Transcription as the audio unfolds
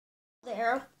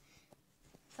player.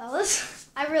 Fellas,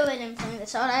 I really didn't plan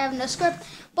this out. I have no script.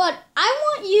 But I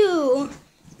want you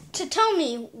to tell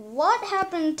me what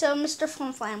happened to Mr.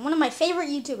 Flamflam, one of my favorite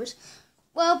YouTubers.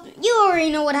 Well, you already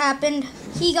know what happened.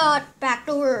 He got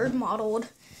backdoor modeled.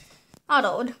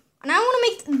 And I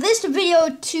want to make this video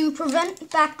to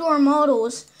prevent backdoor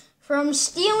models from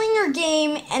stealing your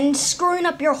game and screwing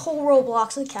up your whole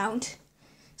Roblox account.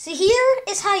 So here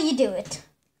is how you do it.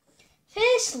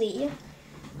 Firstly,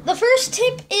 the first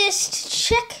tip is to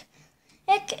check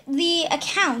the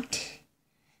account.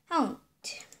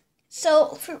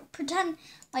 So pretend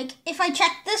like if I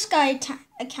check this guy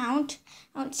account,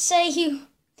 I would say he.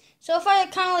 So if I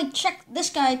kind of like check this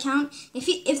guy account, if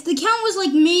the account was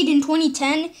like made in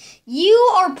 2010, you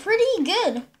are pretty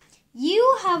good.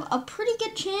 You have a pretty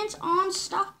good chance on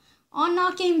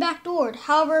not getting backdoored.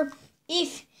 However,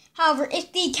 if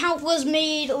the account was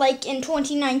made like in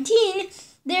 2019,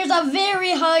 there's a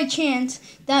very high chance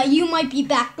that you might be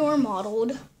backdoor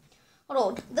modeled.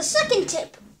 The second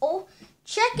tip,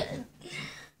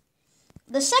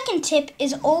 The second tip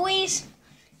is always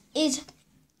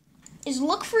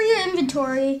look for your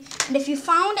inventory, and if you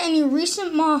found any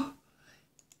recent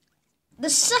the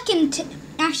second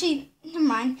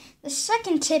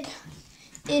tip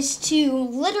is to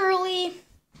literally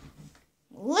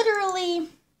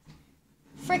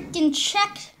freaking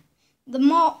check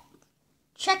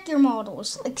your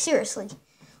models. Like seriously,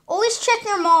 always check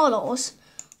your models.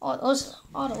 Autos.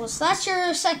 That's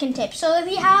your second tip. So if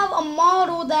you have a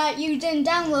model that you didn't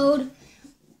download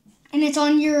and it's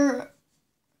on your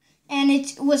and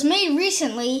it was made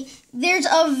recently, you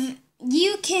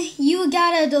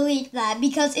gotta delete that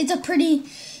because it's a pretty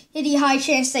high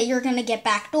chance that you're gonna get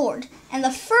backdoored. And the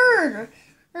third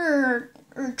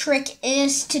trick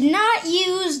is to not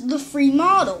use the free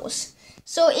models.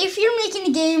 So if you're making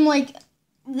a game like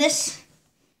this,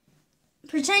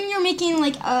 pretend you're making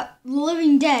like a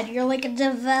Living Dead, you're like a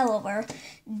developer.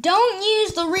 Don't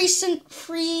use the recent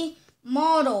free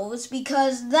models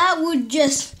because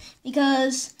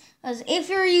if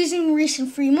you're using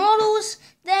recent free models,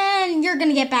 then you're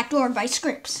gonna get backdoored by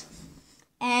scripts.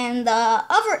 And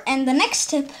the next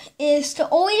tip is to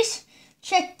always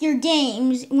check your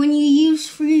games when you use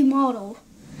free models.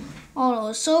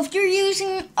 So if you're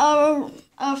using a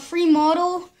free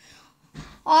model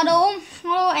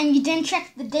and you didn't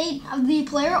check the date of the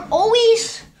player,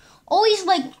 always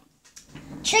like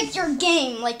check your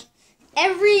game like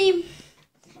every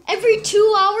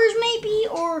 2 hours maybe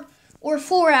or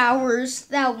 4 hours.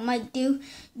 That might do.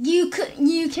 You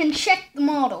can check the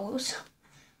models.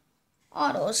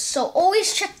 So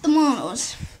always check the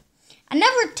models.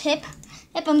 Another tip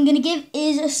I'm gonna give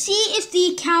is see if the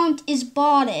account is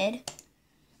botted.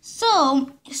 So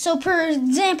for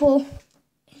example,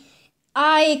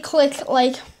 I click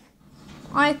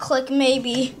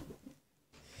maybe.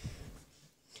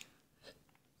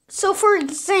 So for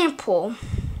example,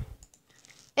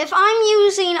 if I'm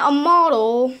using a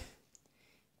model,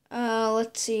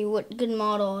 let's see, what good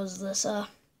model is this?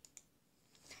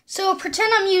 So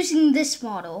pretend I'm using this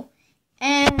model,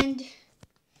 and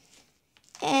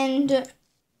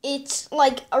it's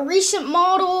like a recent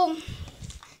model,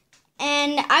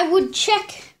 and I would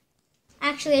check.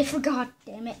 Actually, I forgot,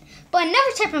 damn it. But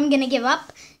another tip I'm gonna give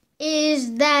up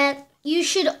is that you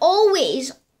should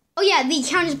always. Oh yeah, the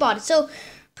account is botted. So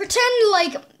pretend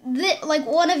like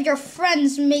one of your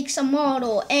friends makes a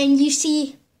model, and you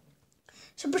see.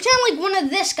 So pretend like one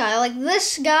of this guy.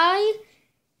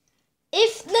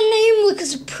 If the name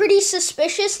looks pretty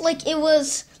suspicious, like it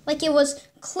was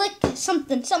click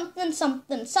something,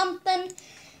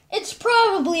 it's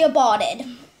probably a botted.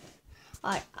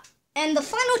 Alright. And the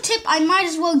final tip I might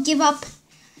as well give up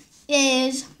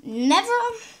is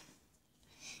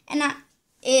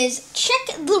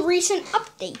check the recent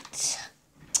updates.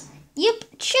 Yep,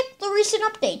 check the recent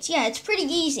updates. Yeah, it's pretty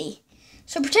easy.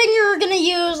 So pretend you're gonna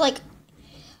use like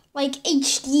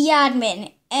HD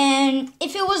admin, and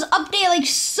if it was updated like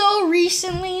so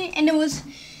recently, and if it was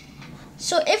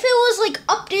like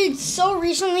updated so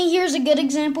recently, here's a good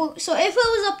example. So if it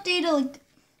was updated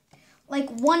like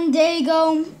 1 day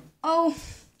ago,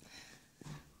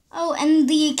 and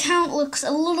the account looks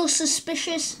a little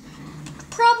suspicious,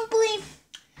 probably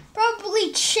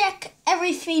check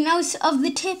everything else of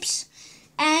the tips,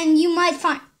 and you might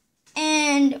find.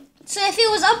 And so if it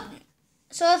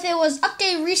was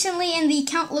updated recently and the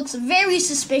account looks very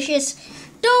suspicious,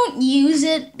 don't use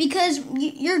it because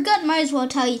your gut might as well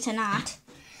tell you to not.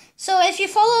 So if you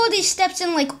follow these steps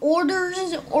in like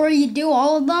orders, or you do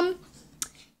all of them,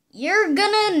 you're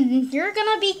gonna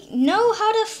know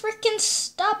how to freaking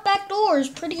stop backdoors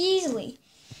pretty easily.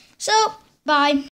 So bye.